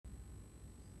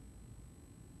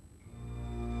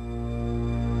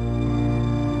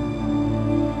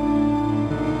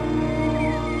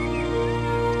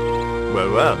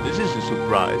Well, well, this is a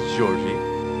surprise, Georgie.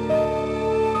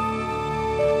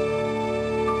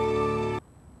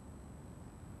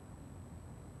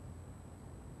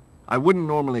 I wouldn't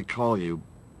normally call you,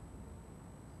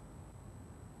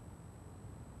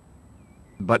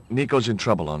 but Nico's in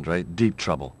trouble, Andre. Deep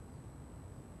trouble.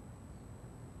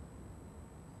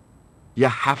 You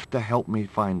have to help me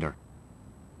find her.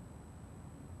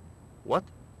 What?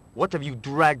 What have you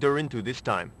dragged her into this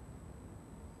time?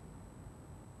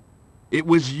 It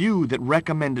was you that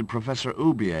recommended Professor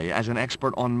Oubier as an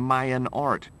expert on Mayan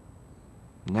art.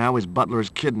 Now his butler's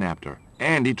kidnapped her,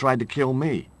 and he tried to kill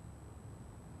me.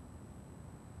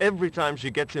 Every time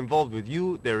she gets involved with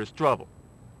you, there is trouble.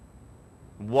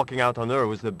 Walking out on her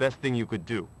was the best thing you could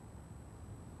do.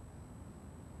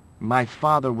 My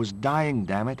father was dying,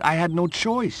 damn it. I had no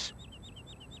choice.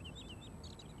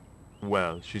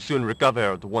 Well, she soon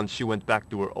recovered once she went back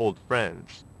to her old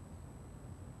friends.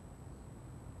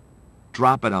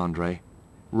 Drop it, Andre.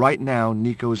 Right now,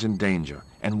 Nico's in danger,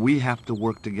 and we have to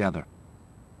work together.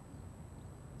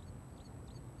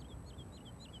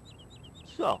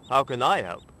 So, how can I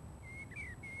help?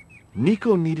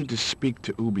 Nico needed to speak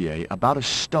to Oubier about a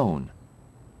stone.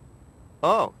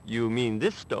 Oh, you mean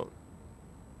this stone?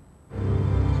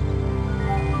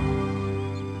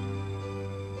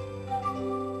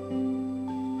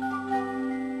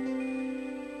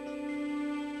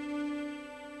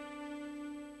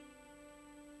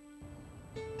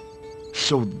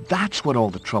 So that's what all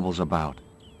the trouble's about.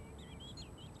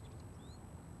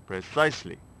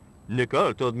 Precisely.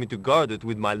 Nicole told me to guard it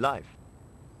with my life.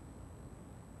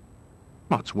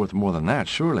 Well, it's worth more than that,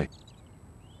 surely.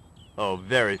 Oh,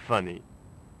 very funny.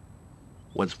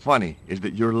 What's funny is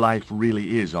that your life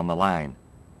really is on the line.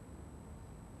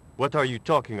 What are you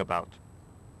talking about?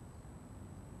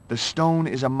 The stone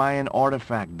is a Mayan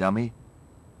artifact, dummy.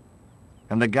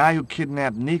 And the guy who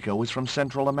kidnapped Nico was from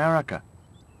Central America.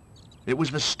 It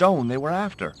was the stone they were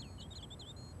after.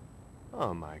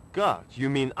 Oh my God,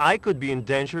 you mean I could be in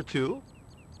danger too?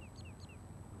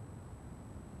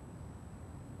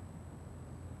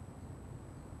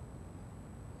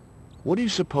 What do you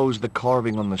suppose the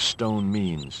carving on the stone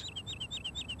means?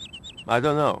 I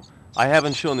don't know. I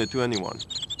haven't shown it to anyone.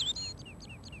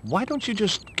 Why don't you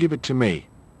just give it to me?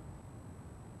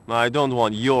 I don't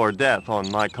want your death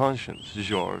on my conscience,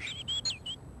 George.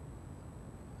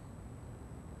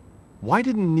 Why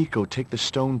didn't Nico take the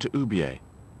stone to Oubier?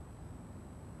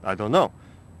 I don't know.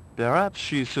 Perhaps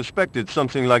she suspected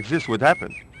something like this would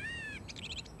happen.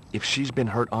 If she's been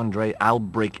hurt, Andre, I'll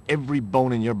break every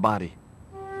bone in your body.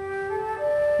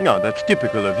 No, that's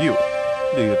typical of you.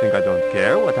 Do you think I don't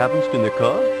care what happens to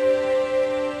Nicole?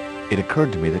 It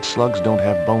occurred to me that slugs don't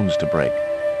have bones to break,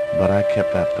 but I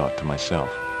kept that thought to myself.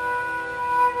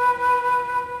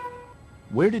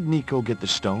 Where did Nico get the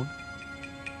stone?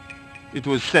 It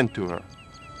was sent to her.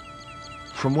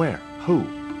 From where? Who?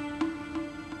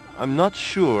 I'm not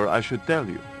sure I should tell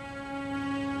you.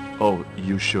 Oh,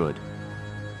 you should.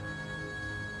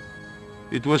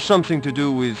 It was something to do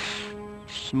with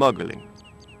smuggling.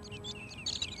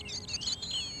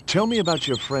 Tell me about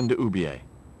your friend Oubier.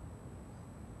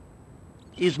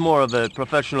 He's more of a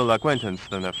professional acquaintance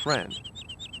than a friend.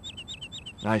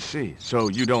 I see. So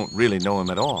you don't really know him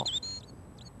at all.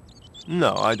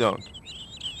 No, I don't.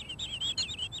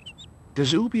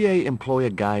 Does Oubier employ a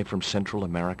guy from Central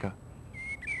America?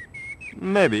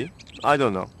 Maybe. I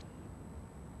don't know.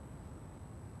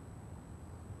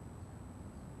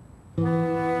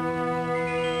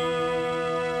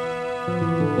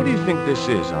 What do you think this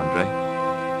is, Andre?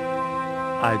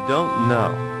 I don't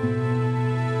know.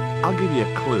 I'll give you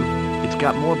a clue. It's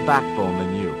got more backbone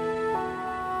than you.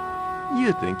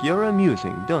 You think you're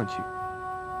amusing, don't you?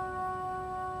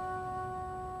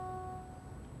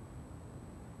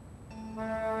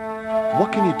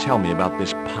 What can you tell me about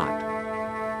this pot?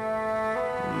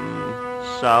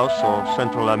 South or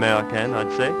Central American,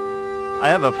 I'd say. I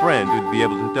have a friend who'd be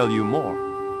able to tell you more.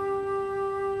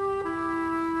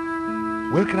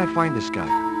 Where can I find this guy?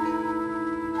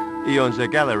 He owns a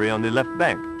gallery on the left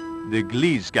bank, the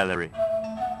Gliese Gallery.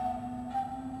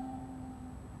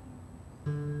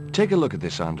 Take a look at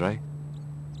this, Andre.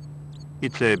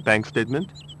 It's a bank statement?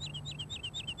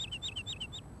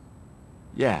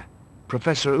 Yeah,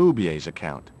 Professor Oubier's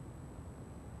account.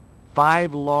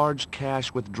 5 large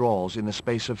cash withdrawals in the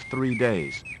space of 3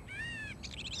 days.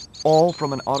 All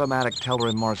from an automatic teller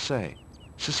in Marseille.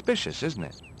 Suspicious, isn't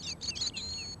it?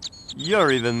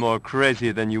 You're even more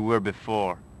crazy than you were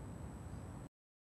before.